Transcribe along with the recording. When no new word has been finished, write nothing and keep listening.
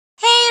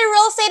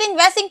estate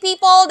investing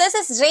people, this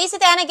is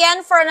JC10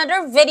 again for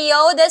another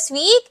video this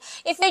week.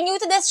 If you're new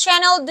to this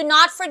channel, do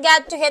not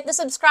forget to hit the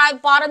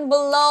subscribe button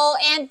below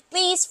and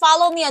please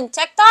follow me on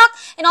TikTok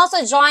and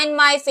also join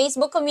my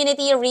Facebook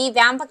community,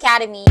 Revamp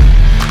Academy.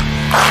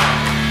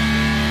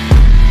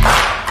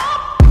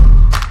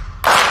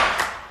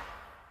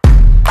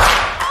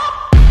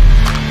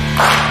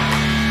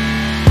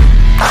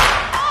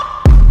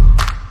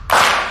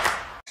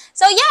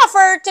 So yeah,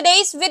 for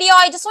today's video,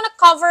 I just want to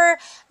cover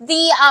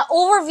the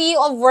overview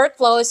of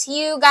workflows.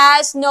 You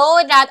guys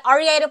know that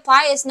REI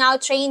Reply is now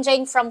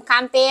changing from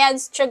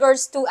campaigns,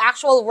 triggers to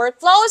actual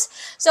workflows.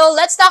 So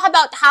let's talk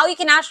about how you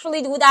can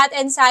actually do that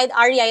inside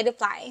REI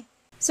Reply.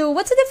 So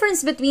what's the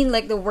difference between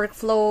like the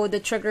workflow,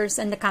 the triggers,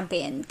 and the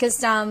campaign?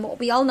 Because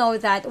we all know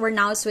that we're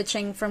now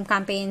switching from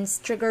campaigns,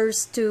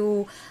 triggers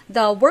to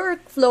the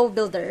workflow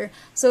builder.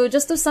 So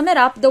just to sum it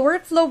up, the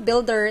workflow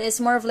builder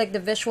is more of like the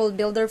visual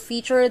builder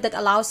feature that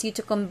allows you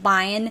to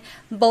combine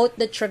both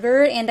the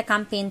trigger and the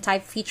campaign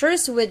type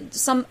features with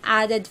some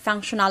added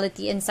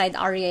functionality inside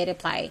REI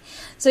Reply.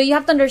 So you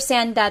have to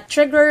understand that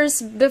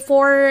triggers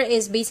before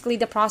is basically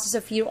the process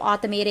of you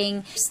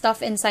automating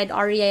stuff inside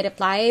REI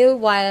Reply,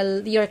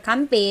 while your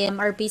campaign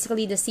are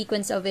basically the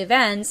sequence of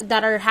events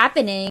that are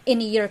happening in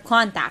your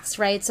contacts,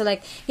 right? So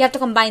like you have to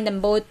combine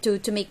them both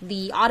to make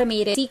the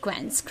automated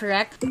sequence,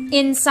 correct?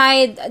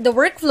 Inside the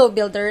workflow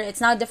builder, it's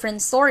now a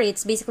different story.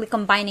 It's basically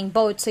combining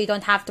both, so you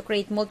don't have to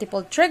create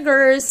multiple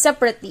triggers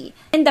separately.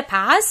 In the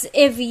past,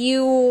 if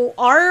you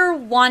are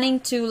wanting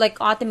to like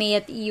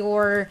automate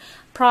your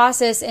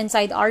process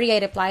inside REI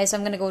Reply, so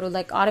I'm going to go to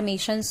like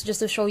automations just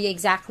to show you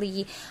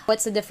exactly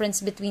what's the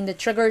difference between the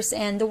triggers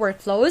and the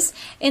workflows.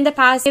 In the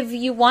past, if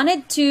you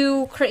wanted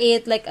to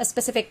create like a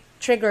specific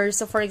trigger,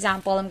 so for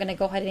example, I'm going to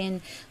go ahead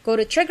and go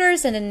to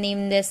triggers and then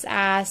name this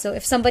as, so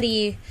if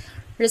somebody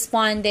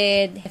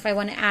responded, if I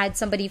want to add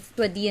somebody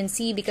to a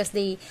DNC because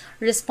they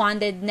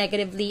responded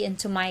negatively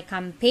into my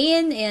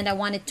campaign and I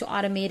wanted to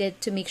automate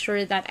it to make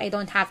sure that I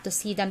don't have to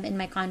see them in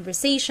my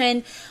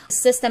conversation, the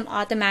system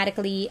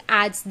automatically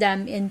adds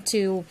them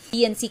into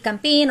DNC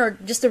campaign or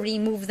just to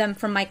remove them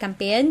from my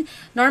campaign.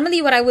 Normally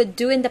what I would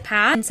do in the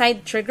past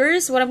inside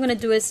triggers, what I'm going to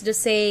do is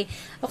just say,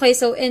 okay,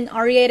 so in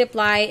REI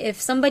Reply, if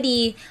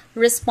somebody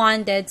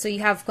responded, so you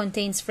have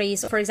contains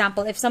phrase, for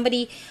example, if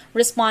somebody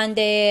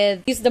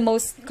responded, use the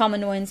most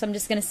common ones, I'm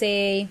just gonna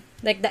say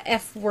like the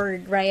F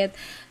word, right?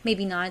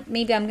 Maybe not,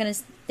 maybe I'm gonna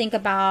think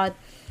about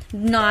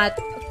not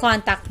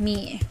contact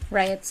me,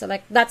 right? So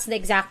like that's the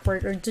exact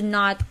word, or do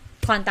not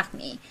contact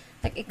me,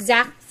 like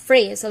exact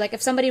phrase. So like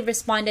if somebody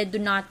responded, do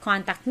not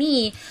contact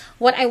me,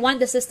 what I want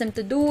the system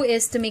to do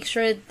is to make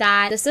sure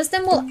that the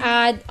system will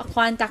add a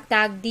contact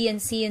tag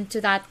DNC into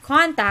that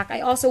contact.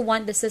 I also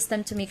want the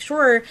system to make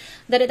sure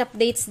that it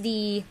updates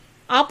the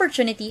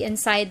opportunity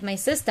inside my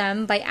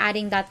system by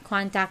adding that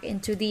contact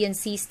into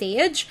DNC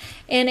stage.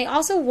 And I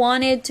also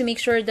wanted to make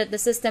sure that the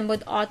system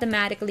would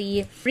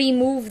automatically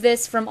remove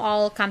this from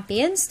all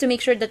campaigns to make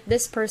sure that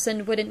this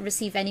person wouldn't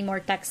receive any more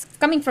text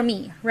coming from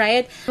me,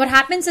 right? What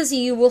happens is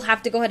you will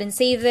have to go ahead and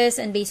save this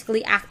and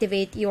basically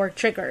activate your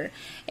trigger.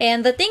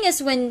 And the thing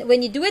is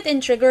when you do it in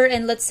trigger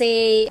and let's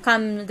say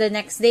come the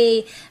next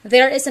day,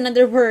 there is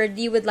another word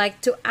you would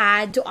like to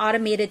add to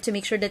automate it to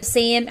make sure that the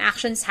same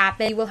actions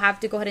happen, you will have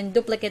to go ahead and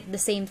duplicate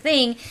the same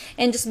thing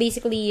and just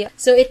basically,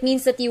 so it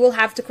means that you will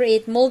have to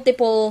create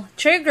multiple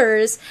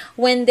triggers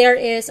when there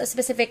is a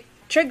specific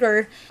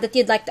trigger that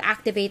you'd like to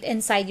activate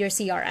inside your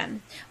CRM.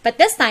 But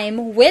this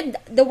time with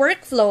the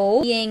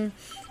workflow being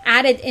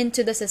added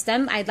into the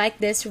system, I like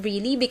this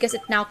really because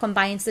it now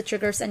combines the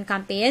triggers and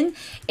campaign.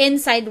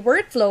 Inside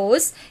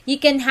workflows, you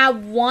can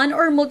have one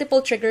or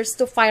multiple triggers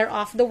to fire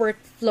off the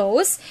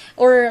workflows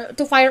or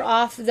to fire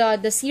off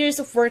the series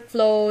of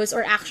workflows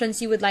or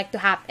actions you would like to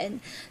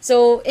happen.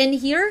 So in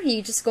here,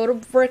 you just go to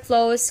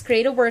workflows,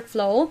 create a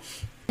workflow,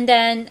 and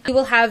then you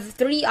will have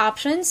three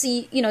options.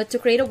 You know, to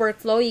create a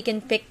workflow, you can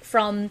pick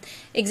from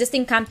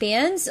existing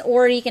campaigns,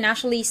 or you can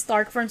actually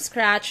start from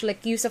scratch,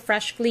 like use a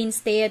fresh, clean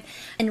state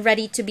and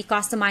ready to be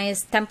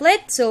customized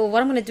template. So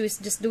what I'm going to do is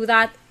just do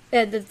that.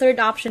 The third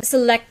option,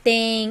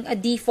 selecting a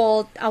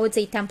default, I would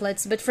say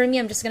templates, but for me,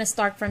 I'm just going to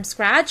start from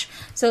scratch.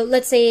 So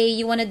let's say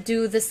you want to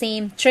do the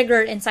same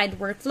trigger inside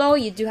workflow.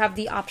 You do have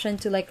the option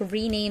to like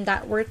rename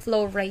that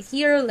workflow right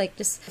here. Like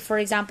just for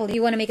example,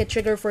 you want to make a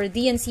trigger for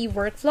DNC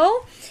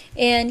workflow.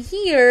 And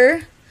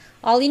here,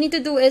 all you need to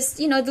do is,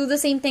 you know, do the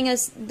same thing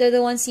as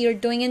the ones you're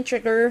doing in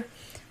trigger.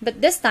 But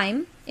this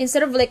time,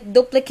 instead of like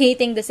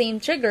duplicating the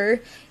same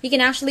trigger, you can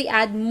actually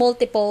add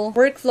multiple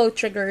workflow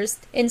triggers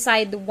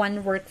inside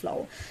one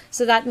workflow.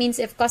 So that means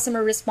if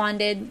customer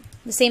responded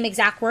the same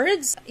exact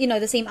words, you know,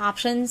 the same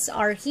options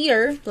are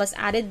here plus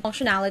added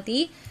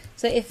functionality.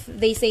 So if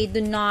they say do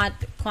not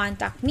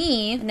contact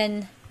me, and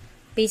then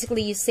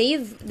basically you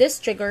save this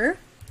trigger,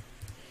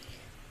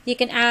 you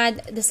can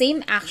add the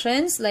same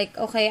actions like,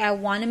 okay, I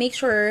want to make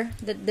sure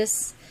that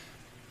this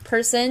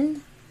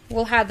person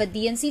will have a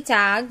DNC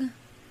tag.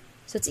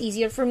 So it's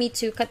easier for me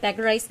to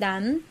categorize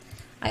them.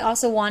 I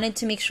also wanted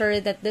to make sure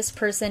that this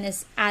person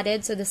is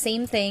added. So the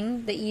same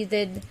thing that you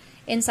did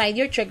inside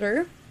your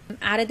trigger,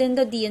 added in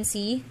the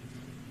DNC,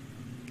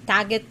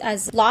 tag it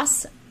as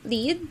lost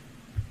lead.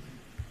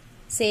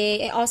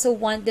 Say, I also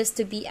want this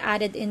to be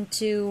added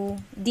into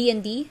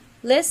D&D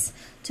list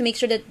to make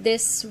sure that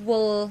this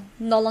will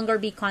no longer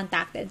be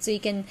contacted. So you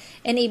can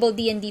enable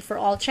D&D for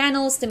all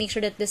channels to make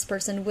sure that this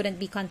person wouldn't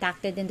be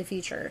contacted in the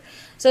future.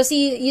 So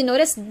see, you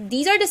notice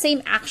these are the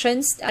same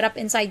actions set up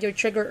inside your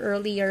trigger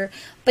earlier,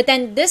 but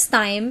then this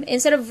time,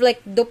 instead of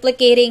like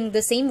duplicating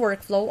the same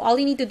workflow, all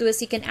you need to do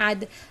is you can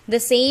add the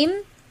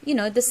same,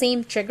 the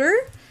same trigger.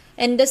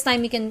 And this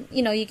time you can,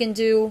 you can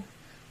do,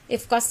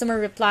 if customer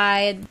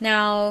replied,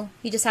 now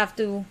you just have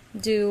to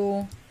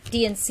do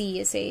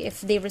DNC, say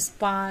if they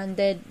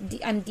responded,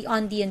 on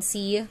DNC,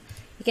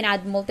 you can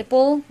add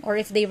multiple, or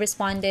if they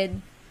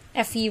responded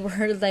FU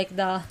word, like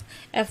the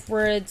F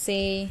word,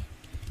 say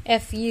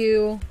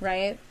FU,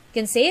 right? You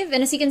can save,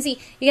 and as you can see,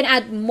 you can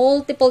add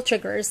multiple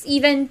triggers.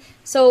 Even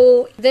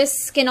so,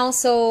 this can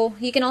also,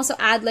 you can also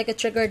add like a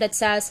trigger that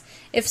says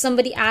if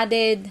somebody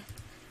added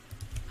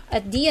a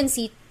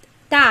DNC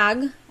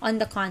tag on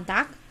the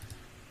contact,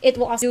 it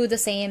will also do the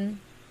same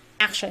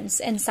actions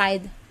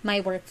inside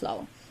my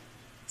workflow.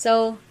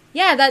 So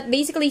yeah, that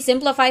basically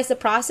simplifies the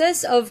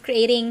process of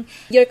creating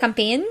your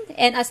campaign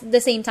and at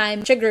the same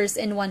time triggers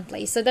in one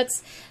place. So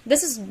this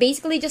is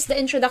basically just the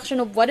introduction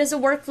of what is a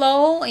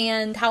workflow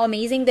and how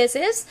amazing this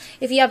is.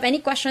 If you have any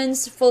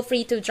questions, feel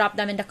free to drop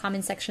them in the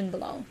comment section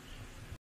below.